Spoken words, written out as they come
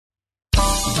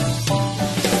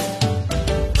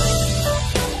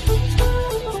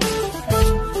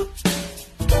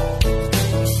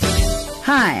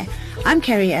Hi, I'm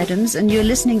Carrie Adams, and you're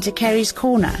listening to Carrie's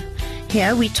Corner.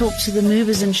 Here we talk to the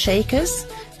movers and shakers,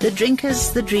 the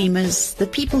drinkers, the dreamers, the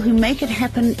people who make it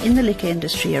happen in the liquor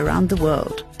industry around the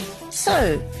world.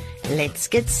 So, let's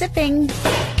get sipping.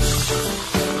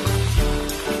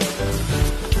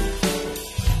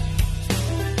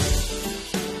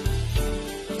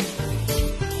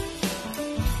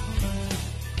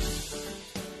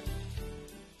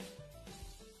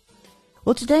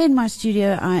 Well, today in my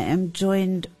studio, I am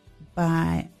joined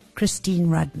by Christine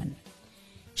Rudman.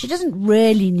 She doesn't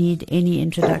really need any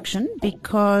introduction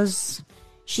because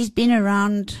she's been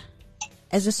around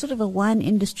as a sort of a wine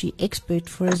industry expert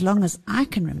for as long as I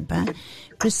can remember.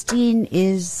 Christine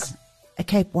is a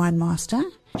Cape winemaster.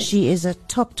 She is a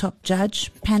top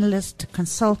judge, panelist,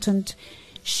 consultant.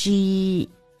 She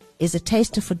is a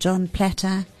taster for John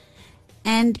Platter.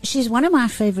 And she's one of my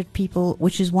favorite people,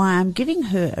 which is why I'm giving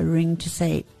her a ring to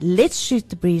say, let's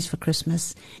shoot the breeze for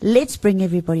Christmas. Let's bring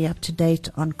everybody up to date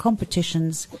on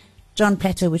competitions, John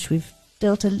Platter, which we've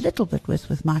dealt a little bit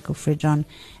with Michael Fredron,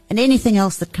 and anything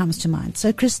else that comes to mind.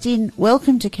 So, Christine,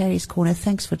 welcome to Carrie's Corner.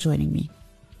 Thanks for joining me.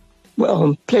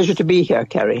 Well, pleasure to be here,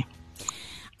 Carrie.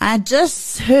 I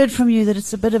just heard from you that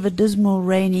it's a bit of a dismal,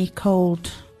 rainy,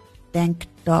 cold, dank,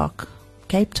 dark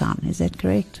Cape Town. Is that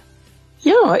correct?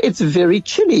 Yeah, it's very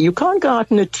chilly. You can't go out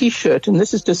in a T-shirt, and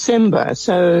this is December.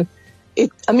 So,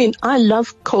 I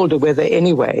love colder weather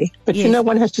anyway. But, yes.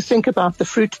 One has to think about the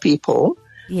fruit people.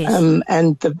 Yes.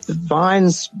 And the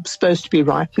vine's supposed to be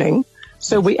ripening.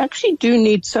 So we actually do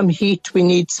need some heat. We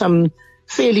need some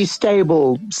fairly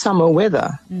stable summer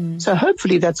weather. So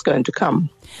hopefully that's going to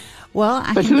come. Well,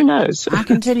 but who knows? I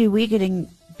can tell you we're getting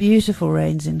beautiful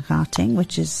rains in Gauteng,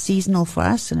 which is seasonal for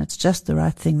us, and it's just the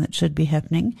right thing that should be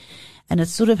happening. And it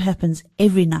sort of happens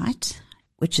every night,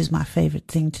 which is my favorite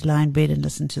thing, to lie in bed and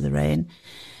listen to the rain.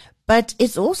 But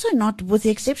it's also not, with the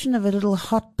exception of a little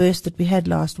hot burst that we had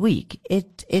last week,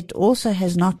 it also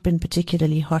has not been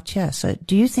particularly hot here. So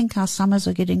do you think our summers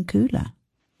are getting cooler?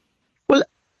 Well,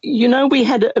 we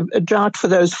had a drought for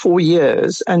those 4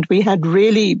 years, and we had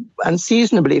really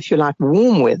unseasonably, if you like,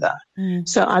 warm weather.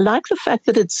 So I like the fact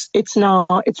that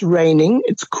it's raining,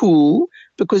 it's cool,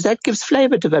 because that gives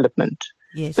flavor development.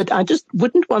 Yes. But I just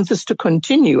wouldn't want this to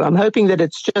continue. I'm hoping that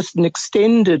it's just an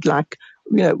extended,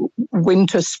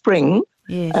 winter, spring,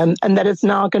 yes. And that it's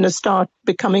now going to start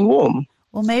becoming warm.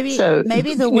 Well, maybe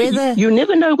the weather. You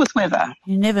never know with weather.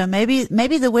 You never. Maybe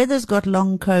the weather's got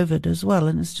long COVID as well,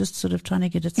 and it's just sort of trying to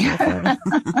get itself over.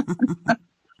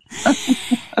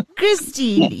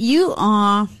 Christine, you're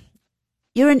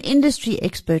an industry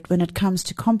expert when it comes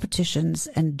to competitions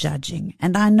and judging,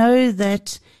 and I know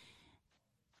that.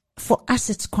 For us,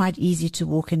 it's quite easy to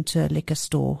walk into a liquor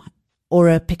store or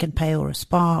a Pick and Pay or a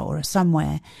Spa or a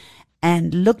somewhere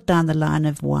and look down the line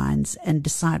of wines and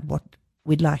decide what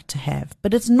we'd like to have.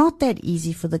 But it's not that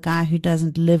easy for the guy who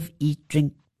doesn't live, eat,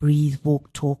 drink, breathe,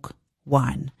 walk, talk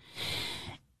wine.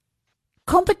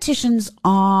 Competitions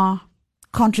are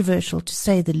controversial, to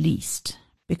say the least,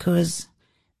 because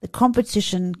the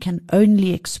competition can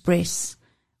only express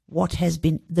what has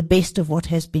been the best of what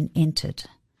has been entered.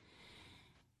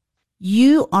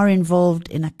 You are involved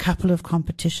in a couple of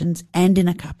competitions and in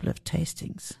a couple of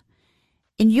tastings.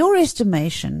 In your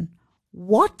estimation,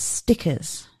 what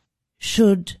stickers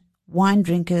should wine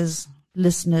drinkers,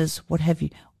 listeners, what have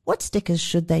you, what stickers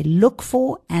should they look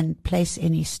for and place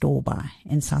any store by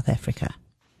in South Africa?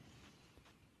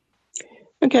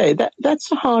 Okay,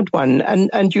 that's a hard one.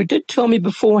 And you did tell me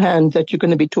beforehand that you're going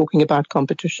to be talking about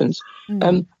competitions.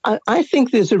 I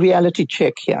think there's a reality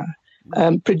check here.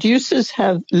 Producers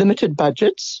have limited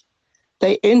budgets.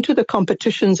 They enter the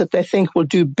competitions that they think will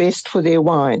do best for their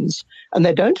wines, and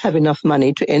they don't have enough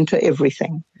money to enter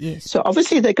everything. Yes. So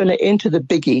obviously they're going to enter the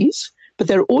biggies, but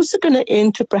they're also going to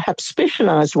enter perhaps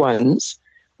specialized ones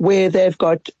where they've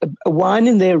got a wine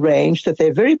in their range that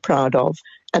they're very proud of,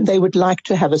 and they would like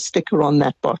to have a sticker on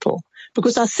that bottle.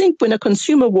 Because I think when a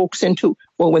consumer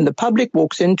when the public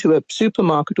walks into a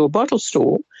supermarket or bottle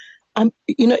store,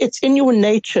 it's in your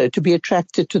nature to be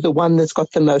attracted to the one that's got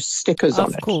the most stickers on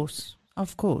it.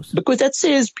 Of course. Because that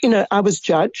says, I was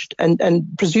judged and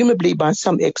presumably by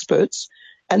some experts,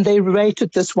 and they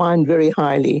rated this wine very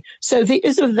highly. So there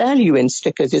is a value in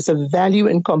stickers. There's a value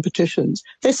in competitions.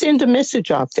 They send a message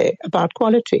out there about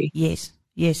quality.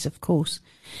 Yes, of course.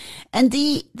 And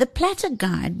the Platter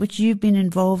Guide, which you've been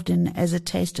involved in as a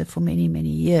taster for many,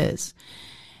 many years.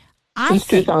 Since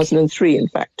 2003, in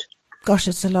fact. Gosh,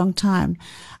 it's a long time.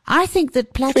 I think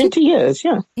that Platter... 20 years,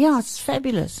 yeah. Yeah, it's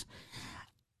fabulous.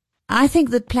 I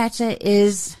think that Platter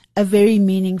is a very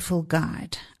meaningful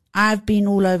guide. I've been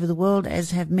all over the world, as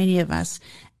have many of us,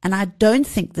 And I don't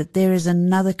think that there is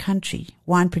another country,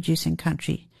 wine-producing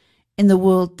country, in the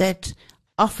world that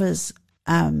offers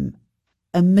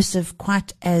a missive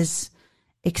quite as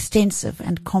extensive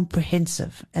and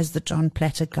comprehensive as the John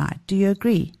Platter Guide. Do you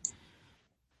agree?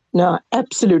 No, I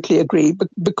absolutely agree,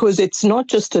 because it's not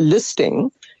just a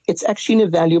listing, it's actually an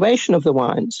evaluation of the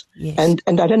wines. Yes.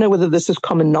 And I don't know whether this is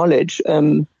common knowledge,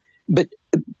 but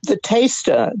the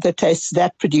taster that tastes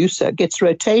that producer gets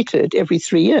rotated every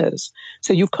 3 years.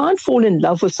 So you can't fall in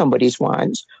love with somebody's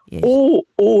wines, Yes.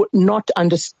 or not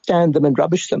understand them and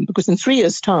rubbish them, because in 3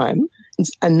 years' time,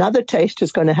 another taster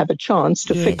is going to have a chance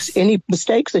to Yes. fix any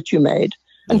mistakes that you made.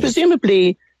 And Yes.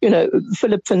 presumably,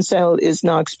 Philip Van Zyl is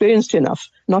now experienced enough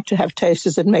not to have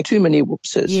tasters that make too many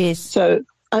whoopses. Yes. So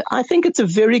I think it's a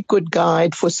very good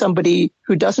guide for somebody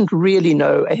who doesn't really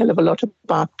know a hell of a lot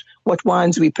about what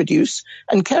wines we produce.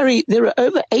 And Carrie, there are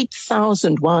over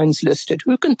 8,000 wines listed.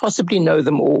 Who can possibly know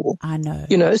them all? I know.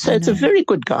 So it's a very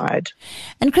good guide.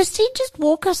 And Christine, just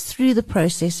walk us through the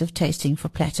process of tasting for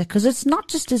Platter, because it's not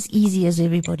just as easy as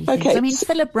everybody thinks. Okay. I mean,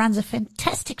 Philip runs a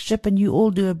fantastic ship and you all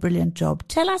do a brilliant job.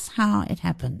 Tell us how it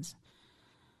happens.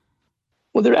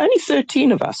 Well, there are only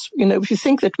 13 of us. If you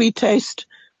think that we taste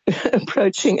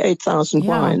approaching 8,000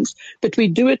 wines, but we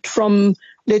do it from,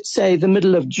 let's say, the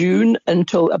middle of June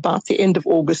until about the end of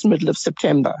August, middle of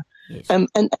September. Yes.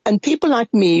 And people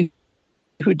like me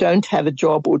who don't have a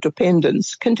job or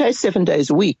dependents can taste 7 days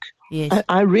a week. Yes.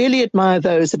 I really admire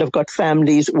those that have got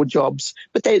families or jobs,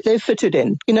 but they fit it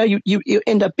in. You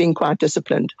end up being quite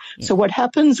disciplined. Yes. So what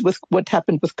happened with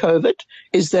COVID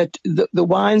is that the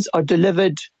wines are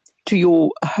delivered to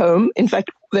your home. In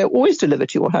fact, they're always delivered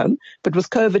to your home. But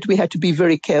with COVID, we had to be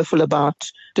very careful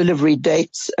about delivery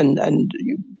dates and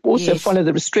you also Yes. follow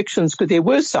the restrictions, because there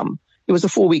were some. There was a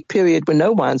 4-week period when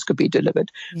no wines could be delivered.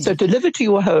 Yes. So delivered to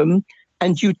your home,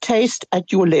 and you taste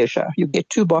at your leisure. You get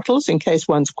 2 bottles in case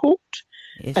one's corked.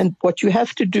 Yes. And what you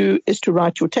have to do is to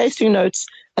write your tasting notes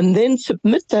and then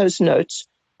submit those notes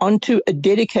onto a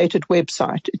dedicated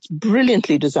website. It's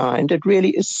brilliantly designed. It really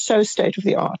is so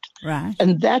state-of-the-art. Right.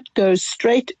 And that goes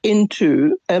straight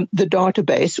into the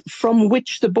database from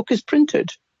which the book is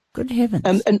printed. Good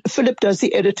heavens. And Philip does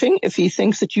the editing. If he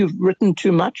thinks that you've written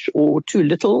too much or too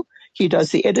little, he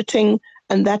does the editing,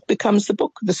 and that becomes the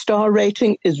book. The star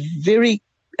rating is very,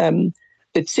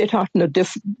 it's set out in a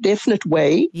definite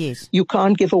way. Yes. You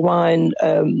can't give a wine,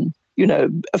 a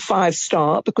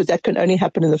 5-star, because that can only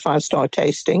happen in the 5-star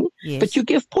tasting. Yes. But you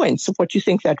give points of what you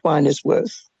think that wine is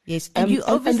worth. Yes. And you and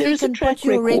obviously there is a can track put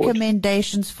your record.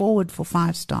 recommendations forward for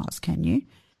 5 stars, can you?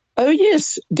 Oh,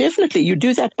 yes, definitely. You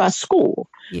do that by score.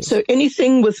 Yes. So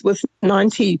anything with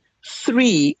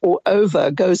 93 or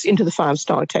over goes into the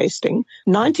 5-star tasting.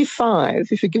 95,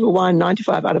 if you give a wine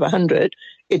 95 out of 100,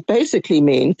 it basically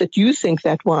means that you think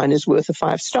that wine is worth a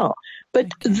 5-star. But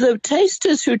the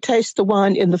tasters who taste the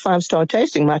wine in the 5-star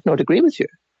tasting might not agree with you.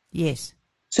 Yes.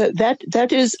 So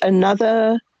that is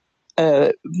another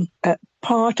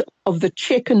part of the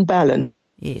check and balance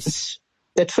Yes.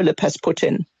 that Philip has put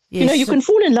in. Yes. You can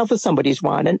fall in love with somebody's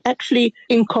wine, and actually,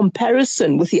 in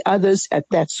comparison with the others at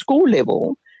that score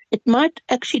level, it might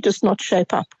actually just not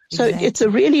shape up. So Exactly. it's a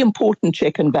really important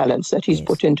check and balance that he's Yes.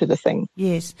 put into the thing.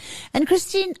 Yes. And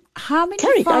Christine, how many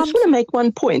Carrie, I farms? just want to make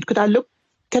one point.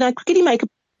 Can I quickly make a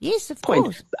Yes, of point?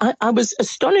 course. I was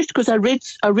astonished because I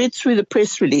read through the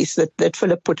press release that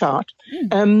Philip put out.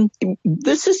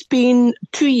 This has been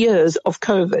 2 years of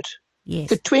COVID. Yes.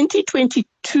 The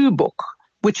 2022 book,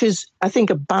 which is, I think,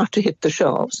 about to hit the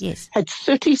shelves, Yes. had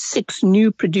 36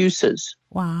 new producers.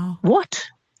 Wow. What?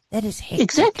 That is hectic.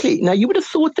 Exactly. Now, you would have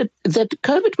thought that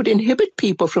COVID would inhibit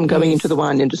people from going Yes. into the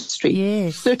wine industry.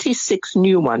 Yes. 36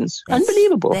 new ones.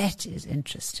 Unbelievable. That is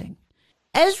interesting.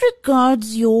 As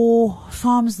regards your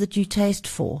farms that you taste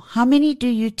for, how many do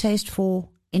you taste for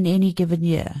in any given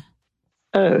year?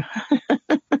 Oh,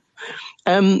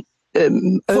 over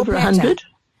 100.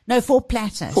 No, for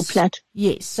platters. For plat.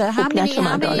 Yes. So how many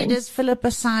darling. does Philip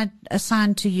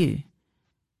assign to you?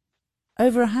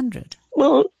 Over 100.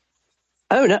 Well,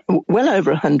 well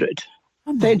over 100.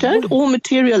 Oh, They don't all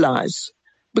materialize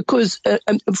because,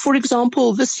 for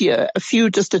example, this year, a few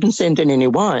just didn't send in any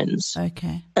wines.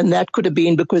 Okay. And that could have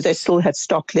been because they still had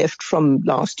stock left from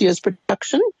last year's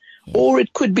production, or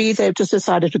it could be they've just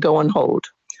decided to go on hold.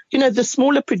 The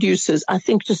smaller producers, I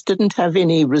think, just didn't have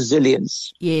any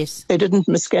resilience. Yes. They didn't,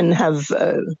 miskin, have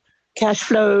cash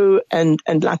flow and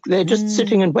like they're just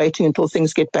sitting and waiting until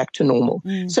things get back to normal.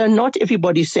 So not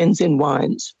everybody sends in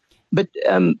wines, but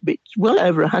well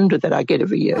over 100 that I get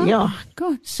every year. Oh, yeah. my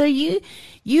God. So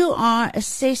you are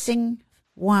assessing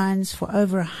wines for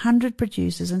over 100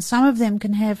 producers, and some of them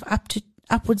can have up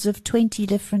upwards of 20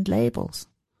 different labels.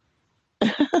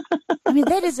 I mean,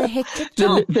 that is a hectic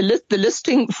job. The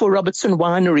listing for Robertson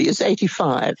Winery is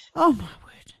 85. Oh, my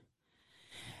word.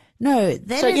 No,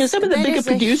 some of the bigger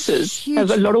producers have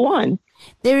a lot of wine.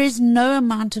 There is no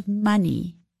amount of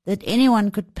money that anyone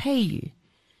could pay you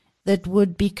that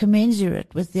would be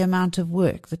commensurate with the amount of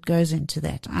work that goes into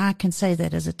that. I can say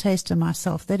that as a taster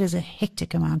myself. That is a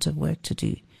hectic amount of work to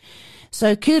do.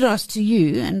 So kudos to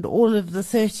you and all of the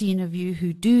 13 of you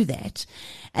who do that.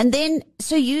 And then,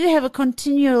 so you have a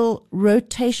continual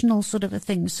rotational sort of a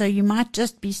thing. So you might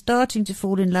just be starting to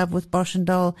fall in love with Bosch and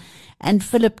Dole, and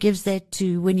Philip gives that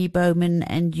to Winnie Bowman,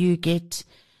 and you get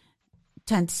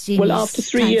Tantinis. Well, after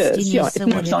 3 years, it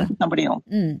moves on to somebody else.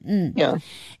 Yeah.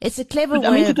 It's a clever way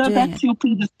of doing it. To go back to your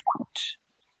previous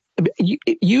point,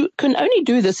 you can only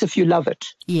do this if you love it.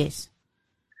 Yes.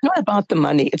 Not about the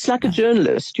money. It's like a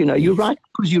journalist, you write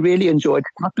because you really enjoy it,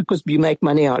 not because you make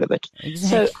money out of it.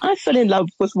 Exactly. So I fell in love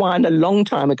with wine a long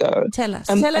time ago. Tell us.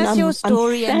 Tell us your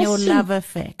story and your love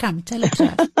affair. Come, tell it to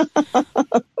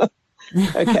us.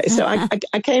 Okay, so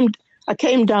I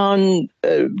came down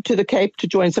to the Cape to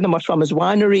join Stellenbosch Farmers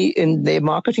Winery in their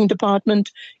marketing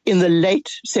department in the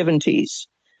late 70s.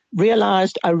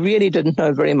 Realized I really didn't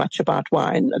know very much about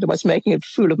wine. I was making a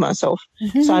fool of myself.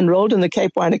 Mm-hmm. So I enrolled in the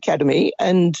Cape Wine Academy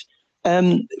and,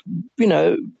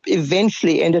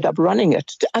 eventually ended up running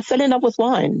it. I fell in love with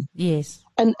wine. Yes.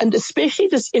 And especially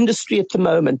this industry at the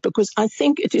moment, because I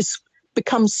think it is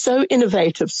become so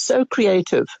innovative, so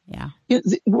creative. Yeah.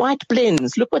 White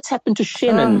blends. Look what's happened to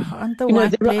Shannon. Oh, aren't the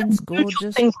white blends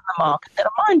gorgeous? Things on the market that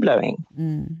are mind-blowing.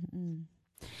 Mm-hmm.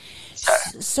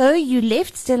 So you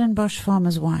left Stellenbosch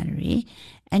Farmers Winery,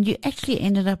 and you actually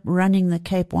ended up running the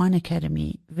Cape Wine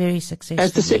Academy very successfully.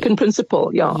 As the second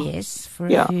principal, yeah. Yes, for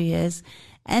a few years.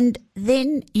 And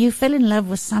then you fell in love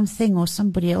with something or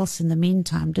somebody else in the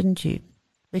meantime, didn't you?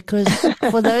 Because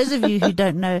for those of you who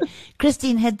don't know,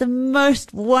 Christine had the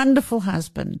most wonderful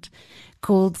husband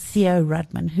called Theo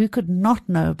Rudman. Who could not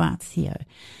know about Theo?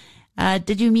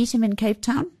 Did you meet him in Cape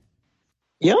Town?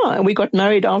 Yeah, and we got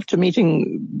married after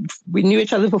meeting. We knew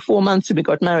each other for 4 months and we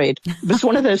got married. It was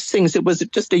one of those things. It was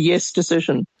just a yes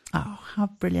decision. Oh, how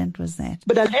brilliant was that?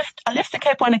 But I left the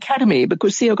Cape Wine Academy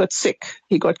because Theo got sick.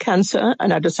 He got cancer,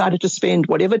 and I decided to spend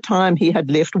whatever time he had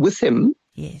left with him.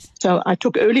 Yes. So I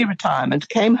took early retirement,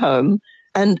 came home,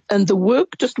 and the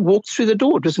work just walked through the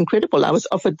door. It was incredible. I was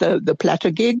offered the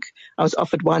platter gig. I was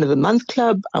offered Wine of the Month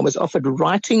Club. I was offered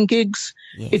writing gigs.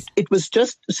 Yes. It was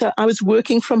just, so I was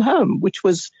working from home, which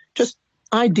was just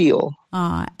ideal.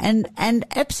 And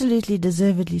absolutely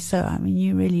deservedly so. I mean,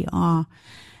 you really are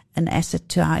an asset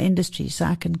to our industry, so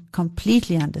I can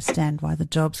completely understand why the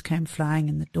jobs came flying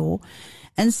in the door.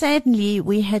 And sadly,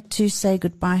 we had to say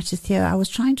goodbye to Theo. I was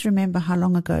trying to remember how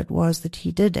long ago it was that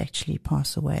he did actually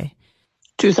pass away.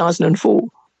 2004.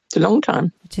 It's a long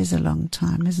time. It is a long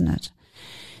time, isn't it?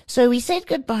 So we said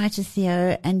goodbye to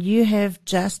Theo, and you have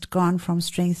just gone from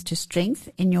strength to strength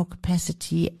in your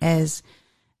capacity as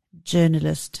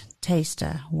journalist,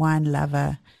 taster, wine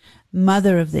lover,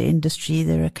 mother of the industry.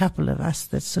 There are a couple of us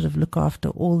that sort of look after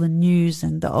all the news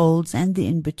and the olds and the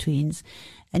in-betweens,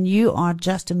 and you are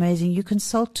just amazing. You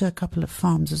consult to a couple of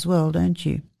farms as well, don't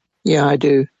you? Yeah, I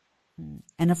do.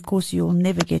 And of course, you'll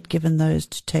never get given those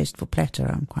to taste for platter,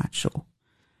 I'm quite sure.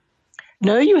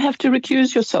 No, you have to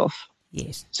recuse yourself.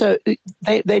 Yes. So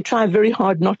they try very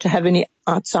hard not to have any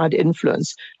outside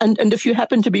influence. And if you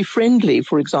happen to be friendly,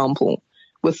 for example,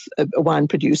 with a wine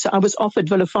producer, I was offered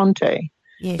Villafonte.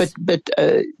 Yes. But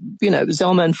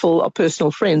Zelma and Phil are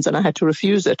personal friends, and I had to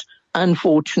refuse it,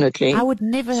 unfortunately. I would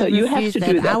never have refused that. So you have to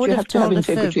do that. You have to have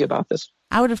integrity about this.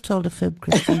 I would have told a fib,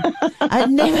 Christine.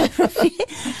 I'd never refused.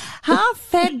 How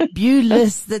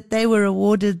fabulous that they were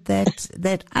awarded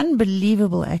that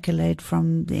unbelievable accolade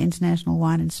from the International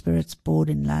Wine and Spirits Board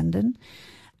in London.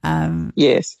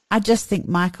 Yes. I just think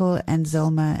Michael and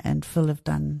Zelma and Phil have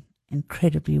done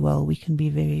incredibly well. We can be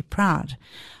very proud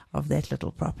of that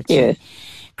little property. Yes.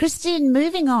 Christine,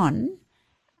 moving on,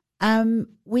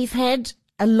 we've had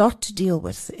a lot to deal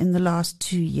with in the last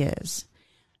 2 years.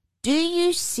 Do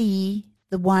you see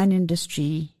the wine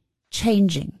industry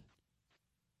changing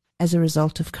as a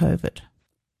result of COVID?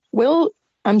 Well,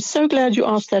 I'm so glad you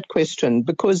asked that question,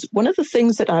 because one of the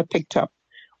things that I picked up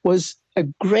was a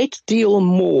great deal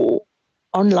more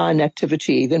online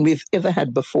activity than we've ever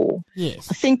had before. Yes.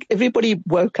 I think everybody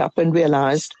woke up and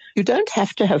realized you don't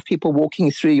have to have people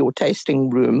walking through your tasting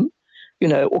room,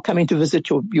 or coming to visit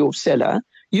your cellar.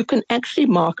 You can actually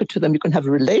market to them. You can have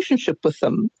a relationship with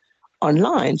them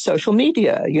online, social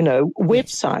media,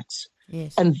 websites.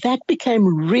 Yes. And that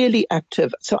became really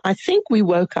active. So I think we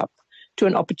woke up to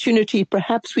an opportunity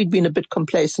perhaps we'd been a bit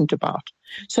complacent about.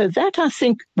 So that, I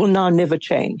think, will now never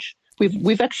change.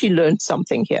 We've actually learned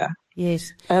something here.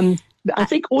 Yes. I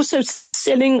think also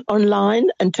selling online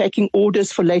and taking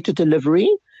orders for later delivery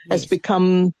has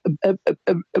become a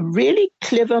really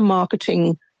clever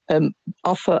marketing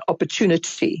offer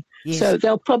opportunity. Yes. So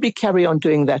they'll probably carry on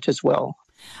doing that as well.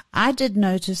 I did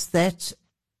notice that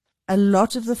a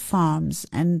lot of the farms,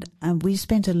 and we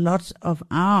spent a lot of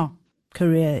our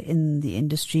career in the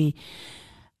industry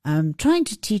trying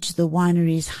to teach the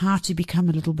wineries how to become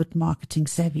a little bit marketing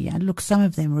savvy. And look, some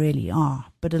of them really are,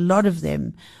 but a lot of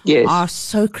them are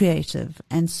so creative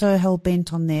and so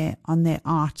hell-bent on their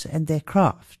art and their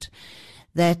craft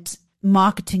that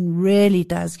marketing really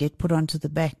does get put onto the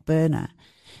back burner.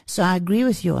 So I agree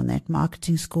with you on that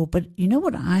marketing score. But you know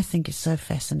what I think is so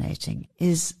fascinating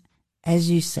is,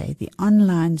 as you say, the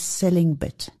online selling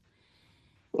bit.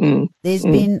 There's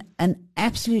been an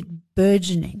absolute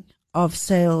burgeoning of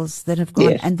sales that have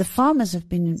gone, and the farmers have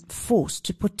been forced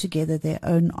to put together their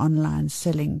own online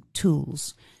selling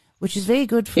tools, which is very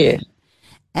good for them.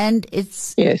 And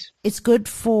it's good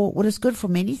for, well, it's good for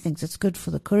many things. It's good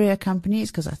for the courier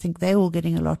companies because I think they're all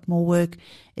getting a lot more work,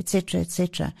 etc.,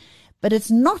 etc. But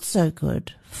it's not so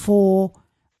good for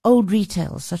old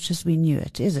retail such as we knew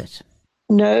it, is it?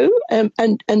 No,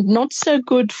 and not so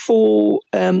good for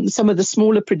some of the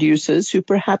smaller producers who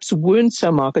perhaps weren't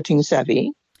so marketing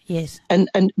savvy. Yes. And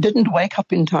didn't wake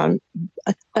up in time.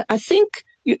 I think,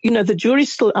 you know, the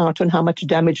jury's still out on how much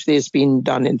damage there's been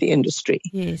done in the industry.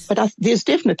 Yes. But there's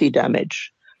definitely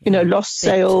damage. You know, lost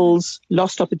sales,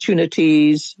 lost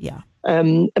opportunities. Yeah.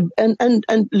 And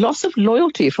loss of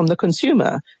loyalty from the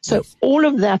consumer. So all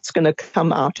of that's going to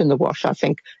come out in the wash, I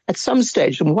think, at some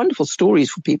stage. Some wonderful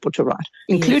stories for people to write,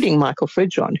 including Michael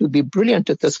Fridjon, who'd be brilliant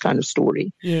at this kind of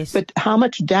story. Yes. But how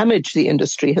much damage the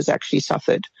industry has actually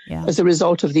suffered as a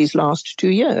result of these last 2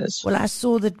 years. Well, I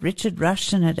saw that Richard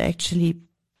Rushton had actually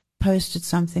posted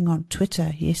something on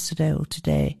Twitter yesterday or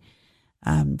today.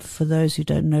 For those who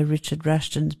don't know, Richard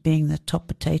Rushton's being the top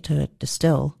potato at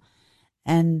Distill.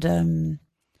 And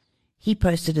he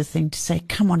posted a thing to say,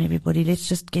 come on, everybody, let's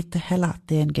just get the hell out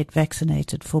there and get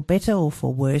vaccinated, for better or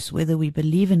for worse, whether we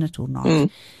believe in it or not.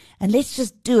 And let's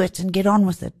just do it and get on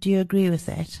with it. Do you agree with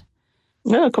that?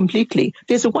 No, completely.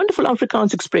 There's a wonderful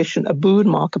Afrikaans expression, a boer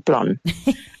maak 'n plan.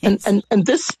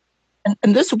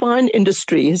 And this wine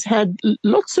industry has had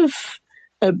lots of,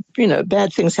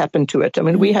 bad things happen to it. I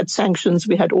mean, we had sanctions,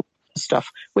 we had all this stuff.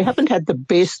 We haven't had the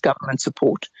best government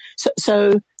support.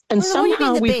 And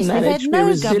somehow we've managed. We've had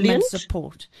no government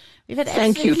support. We've had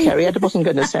Thank you, Carrie. I wasn't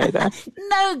going to say that.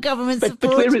 No government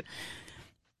support. But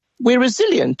we're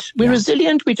resilient. We're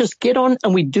resilient. We just get on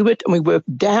and we do it and we work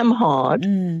damn hard.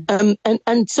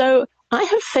 And so I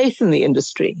have faith in the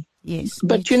industry. Yes.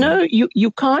 But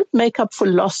you can't make up for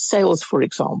lost sales, for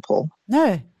example.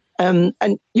 No. And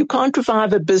you can't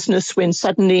revive a business when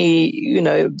suddenly,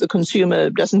 the consumer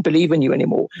doesn't believe in you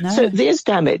anymore. No. So there's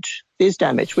damage. There's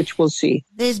damage, which we'll see.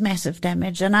 There's massive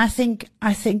damage. And I think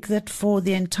that for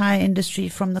the entire industry,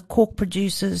 from the cork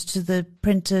producers to the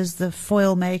printers, the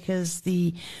foil makers,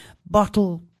 the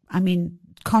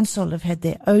Consol have had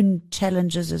their own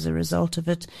challenges as a result of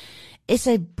it.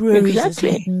 SA Breweries has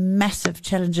had massive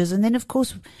challenges. And then, of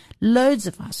course, loads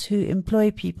of us who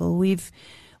employ people, we've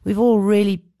all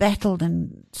really battled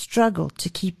and struggled to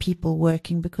keep people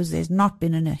working because there's not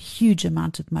been a huge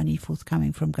amount of money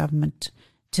forthcoming from government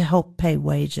to help pay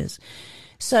wages.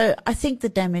 So I think the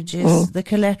damage the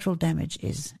collateral damage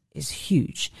is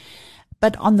huge.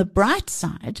 But on the bright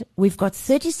side, we've got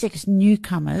 36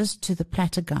 newcomers to the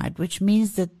Platter Guide, which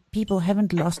means that people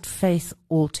haven't lost faith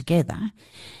altogether.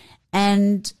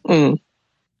 And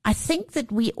I think that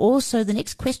the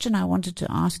next question I wanted to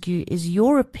ask you is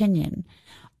your opinion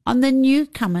on the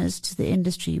newcomers to the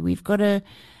industry. We've got a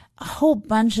whole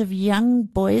bunch of young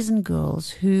boys and girls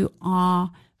who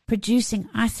are producing,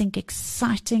 I think,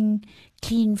 exciting,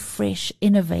 clean, fresh,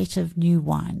 innovative new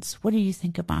wines. What do you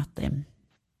think about them?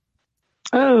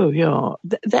 Oh, yeah.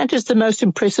 That is the most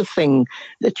impressive thing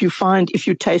that you find if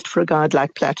you taste for a guide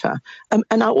like Platter. And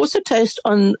I also taste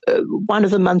on Wine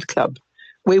of the Month Club,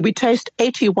 where we taste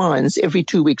 80 wines every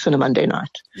 2 weeks on a Monday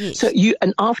night. Yes.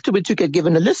 And afterwards you get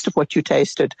given a list of what you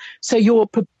tasted. So you're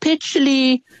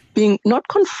perpetually being not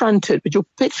confronted, but you're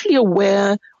perpetually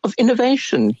aware of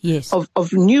innovation,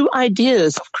 of new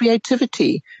ideas, of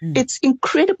creativity. It's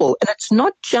incredible. And it's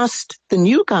not just the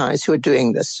new guys who are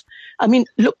doing this. I mean,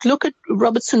 look at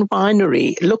Robertson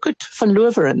Winery. Look at Van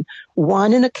Leeuwen.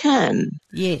 Wine in a can.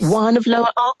 Yes. Wine of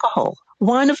lower alcohol.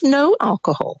 Wine of no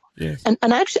alcohol. Yes. And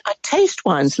actually, I taste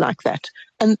wines like that.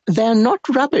 And they're not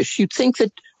rubbish. You'd think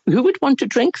that who would want to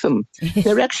drink them? Yes.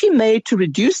 They're actually made to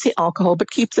reduce the alcohol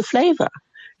but keep the flavor.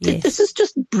 Yes. This is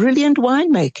just brilliant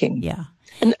winemaking. Yeah.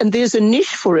 And there's a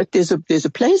niche for it. There's a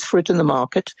place for it in the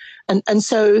market. And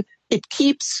so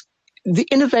the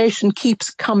innovation keeps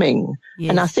coming.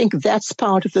 Yes. And I think that's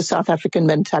part of the South African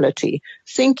mentality,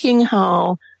 thinking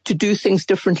how to do things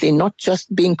differently, not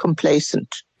just being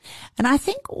complacent. And I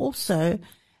think also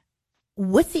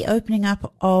with the opening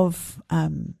up of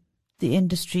the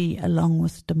industry along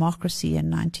with democracy in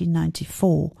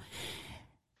 1994,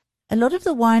 a lot of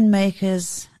the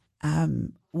winemakers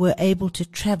were able to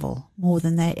travel more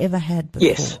than they ever had before.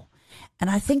 Yes. And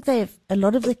I think a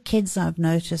lot of the kids I've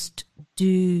noticed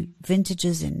do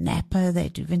vintages in Napa, they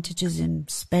do vintages in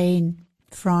Spain,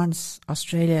 France,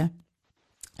 Australia.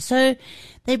 So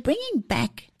they're bringing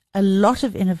back a lot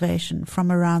of innovation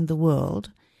from around the world.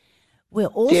 We're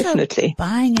also Definitely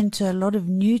buying into a lot of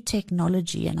new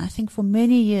technology. And I think for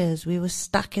many years we were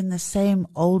stuck in the same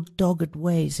old dogged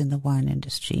ways in the wine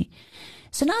industry.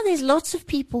 So now there's lots of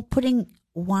people putting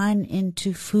wine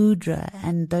into foudre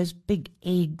and those big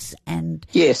eggs and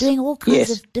doing all kinds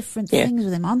of different things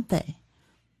with them, aren't they?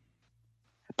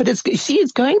 But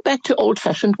it's going back to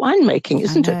old-fashioned winemaking,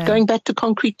 isn't it? Going back to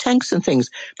concrete tanks and things,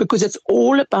 because it's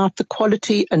all about the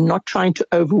quality and not trying to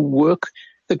overwork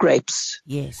the grapes.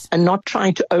 Yes. And not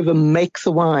trying to overmake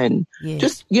the wine. Yes.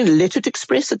 Just, let it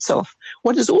express itself.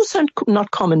 What is also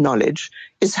not common knowledge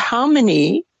is how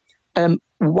many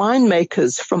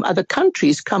winemakers from other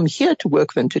countries come here to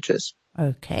work vintages.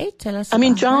 Okay, tell us.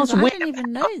 Giles, I didn't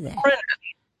even know that.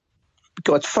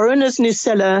 Got foreigners in his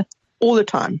cellar all the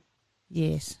time.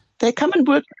 Yes. They come and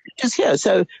work vintages here.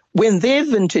 So when their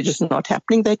vintage is not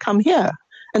happening, they come here.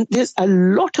 And there's a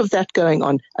lot of that going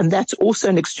on. And that's also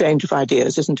an exchange of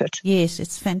ideas, isn't it? Yes,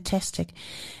 it's fantastic.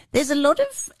 There's a lot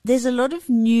of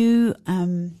new,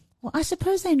 well, I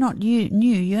suppose they're not new.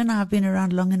 You and I have been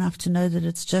around long enough to know that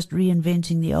it's just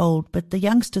reinventing the old, but the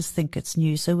youngsters think it's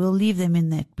new, so we'll leave them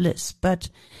in that bliss. But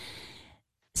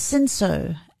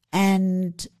Cinsault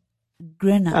and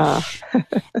Grenache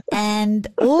and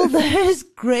all those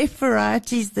grape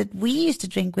varieties that we used to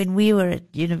drink when we were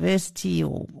at university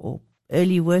or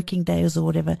early working days or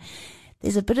whatever,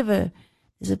 there's a bit of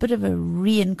a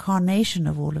reincarnation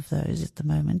of all of those at the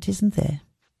moment, isn't there?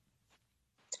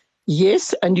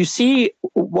 Yes, and you see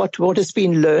what has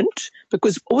been learnt,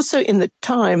 because also in the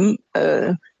time,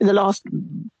 in the last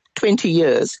 20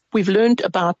 years, we've learnt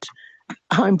about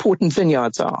how important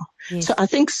vineyards are. Yes. So I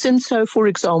think Cinsault, for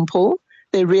example,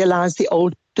 they realize the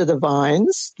older the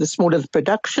vines, the smaller the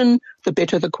production, the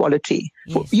better the quality.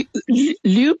 Yes.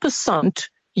 Lieu Passant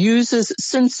uses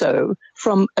Cinsault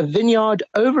from a vineyard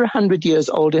over 100 years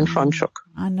old in Franschhoek.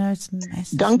 I know, it's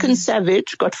massive. Duncan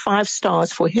Savage got 5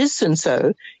 stars for his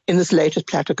Cinsault in this latest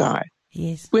Platter Guide.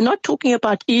 Yes. We're not talking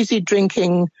about easy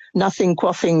drinking, nothing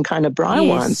quaffing kind of dry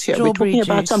wines here. We're talking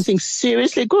about something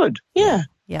seriously good. Yeah,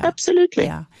 absolutely.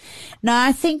 Yeah. No,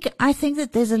 I think that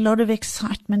there's a lot of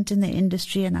excitement in the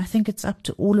industry, and I think it's up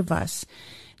to all of us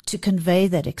to convey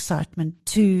that excitement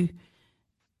to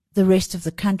the rest of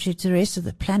the country, to the rest of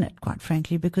the planet, quite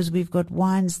frankly, because we've got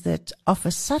wines that offer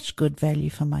such good value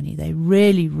for money. They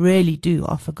really, really do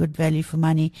offer good value for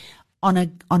money on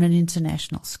an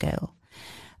international scale.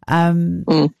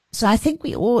 So I think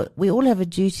we all have a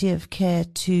duty of care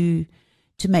to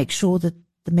make sure that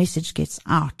the message gets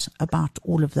out about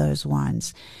all of those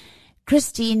wines.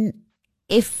 Christine,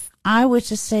 if I were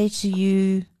to say to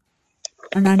you,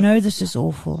 and I know this is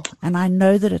awful, and I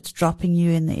know that it's dropping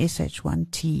you in the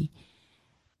SH1T,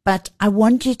 but I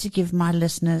want you to give my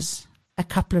listeners a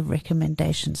couple of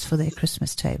recommendations for their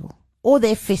Christmas table or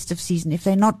their festive season. If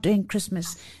they're not doing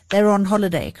Christmas, they're on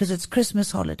holiday because it's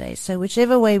Christmas holidays. So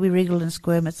whichever way we wriggle and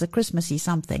squirm, it's a Christmassy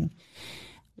something.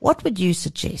 What would you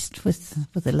suggest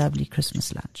with a lovely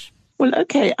Christmas lunch? Well,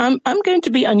 okay, I'm going to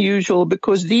be unusual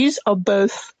because these are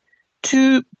both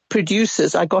two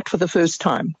producers I got for the first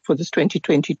time for this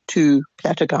 2022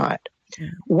 Platter Guide.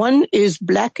 One is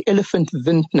Black Elephant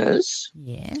Vintners.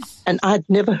 Yes. And I'd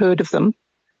never heard of them.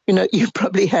 You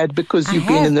probably had because you've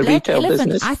been in the Black retail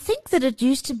Elephant. business. I think that it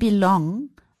used to belong.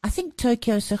 I think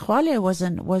Tokyo Sexuale was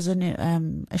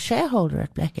a shareholder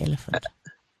at Black Elephant.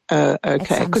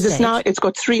 Okay, because it's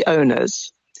got 3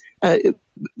 owners. A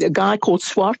guy called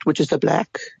Swart, which is a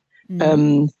black.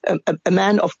 A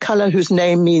man of color whose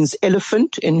name means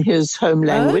elephant in his home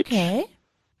language. Okay.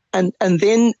 And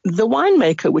then the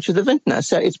winemaker, which is the vintner.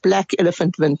 So it's Black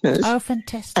Elephant Vintners. Oh,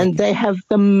 fantastic. And they have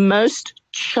the most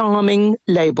charming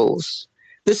labels.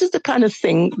 This is the kind of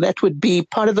thing that would be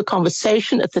part of the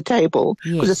conversation at the table,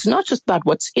 because it's not just about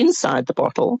what's inside the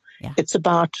bottle. Yeah. It's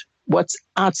about what's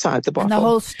outside the bottle. And the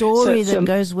whole story that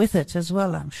goes with it as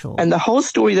well, I'm sure. And the whole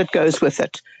story that goes with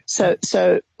it.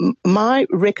 So my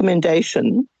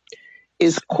recommendation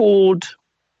is called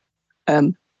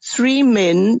 3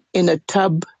 Men in a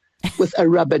Tub with a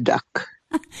Rubber Duck.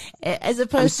 As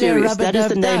opposed to a rubber duck. That is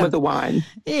the name of the wine.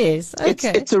 Yes,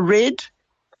 okay. It's a red,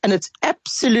 and it's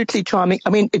absolutely charming. I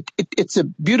mean, it's a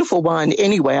beautiful wine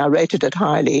anyway. I rated it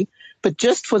highly. But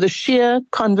just for the sheer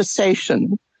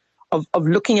conversation of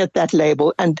looking at that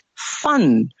label and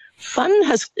fun.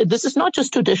 This is not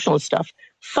just traditional stuff.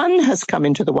 Fun has come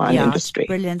into the wine industry. It's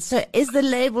brilliant. So is the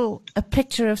label a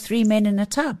picture of 3 men in a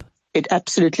tub? It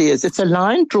absolutely is. It's a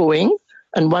line drawing,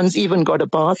 and one's even got a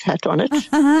bath hat on it.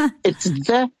 It's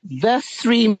the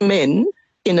 3 men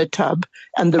in a tub,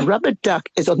 and the rubber duck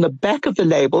is on the back of the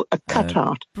label, a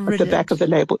cutout at the back of the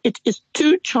label. It is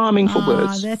too charming for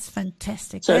words. That's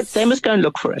fantastic. So they must go and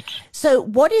look for it. So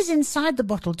what is inside the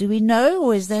bottle? Do we know,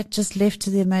 or is that just left to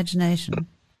the imagination?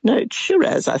 No, it's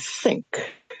Shiraz, I think.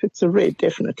 It's a red,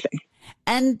 definitely.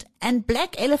 And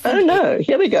Black Elephant. Oh, no.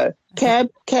 Here we go. Cab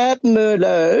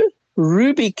Merlot,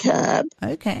 Ruby Cab.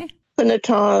 Okay.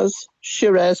 Pinotage,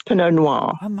 Shiraz, Pinot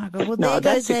Noir. Oh, my God. Well, no,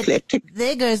 that's eclectic.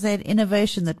 There goes that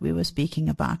innovation that we were speaking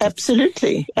about.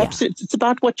 Absolutely. Absolutely. It's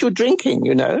about what you're drinking,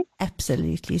 you know.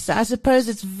 Absolutely. So I suppose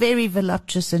it's very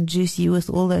voluptuous and juicy with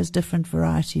all those different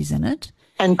varieties in it.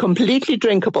 And completely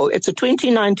drinkable. It's a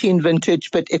 2019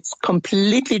 vintage, but it's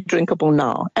completely drinkable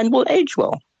now and will age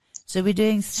well. So we're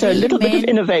doing a little bit of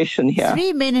innovation here.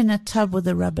 3 men in a tub with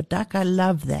a rubber duck. I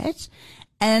love that.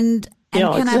 And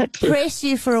can exactly. I press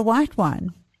you for a white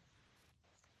wine?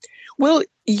 Well,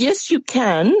 yes, you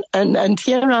can. And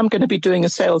here I'm going to be doing a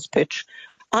sales pitch.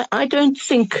 I don't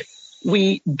think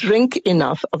we drink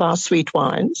enough of our sweet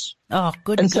wines. Oh,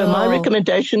 good. And so my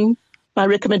recommendation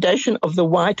of the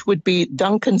white would be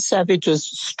Duncan Savage's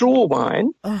straw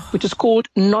wine, which is called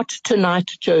Not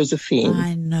Tonight, Josephine.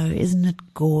 I know. Isn't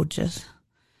it gorgeous?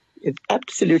 It's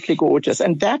absolutely gorgeous.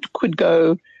 And that could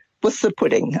go with the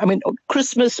pudding. I mean,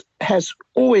 Christmas has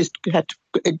always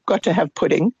got to have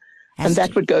pudding, and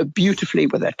that would go beautifully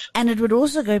with it. And it would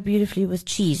also go beautifully with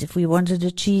cheese if we wanted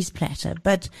a cheese platter.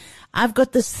 But I've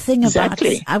got this thing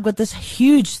I've got this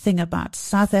huge thing about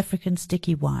South African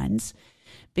sticky wines,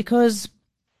 because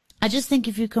I just think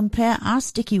if you compare our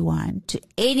sticky wine to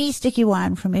any sticky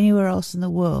wine from anywhere else in the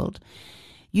world,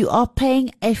 you are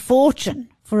paying a fortune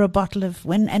for a bottle of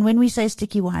when we say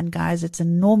sticky wine, guys, it's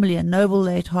normally a Noble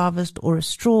Late Harvest or a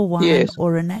straw wine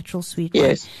or a natural sweet wine.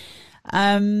 Yes.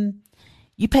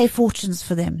 You pay fortunes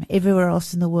for them everywhere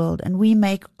else in the world, and we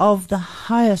make of the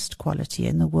highest quality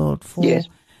in the world for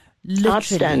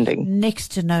literally next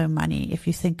to no money if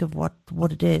you think of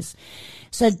what it is.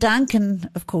 So Duncan,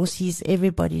 of course, he's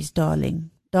everybody's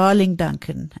darling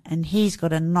Duncan, and he's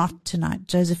got a Not Tonight,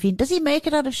 Josephine. Does he make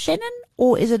it out of Chenin,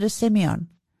 or is it a Semillon?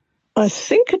 I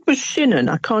think it was Chenin.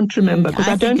 I can't remember because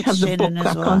I don't have the book.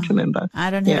 I can't remember. I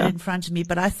don't have it in front of me,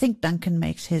 but I think Duncan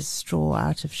makes his straw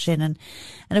out of Chenin.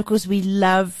 And of course we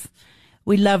love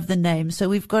the name. So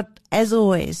we've got, as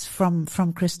always, from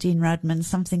Christine Rudman,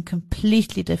 something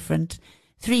completely different.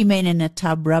 3 men in a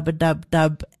tub, rubber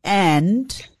dub,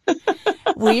 and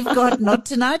we've got Not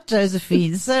Tonight,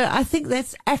 Josephine. So I think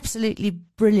that's absolutely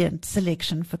brilliant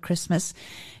selection for Christmas.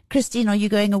 Christine, are you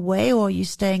going away, or are you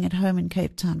staying at home in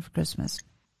Cape Town for Christmas?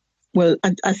 Well,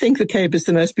 I think the Cape is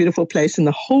the most beautiful place in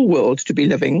the whole world to be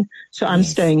living. So I'm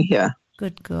staying here.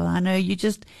 Good girl. I know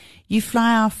you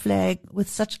fly our flag with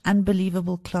such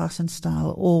unbelievable class and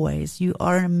style always. You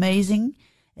are an amazing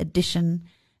addition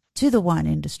to the wine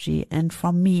industry, and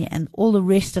from me and all the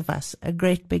rest of us, a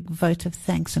great big vote of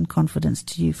thanks and confidence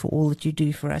to you for all that you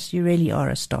do for us. You really are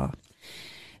a star.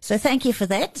 So thank you for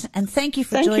that, and thank you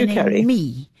for joining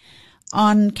me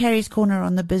on Carrie's Corner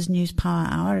on the Biz News Power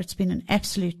Hour. It's been an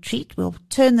absolute treat. We'll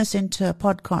turn this into a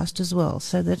podcast as well,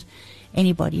 so that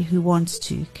anybody who wants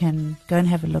to can go and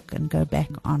have a look and go back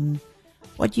on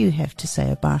what you have to say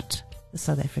about the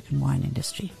South African wine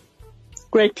industry.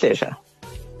 Great pleasure.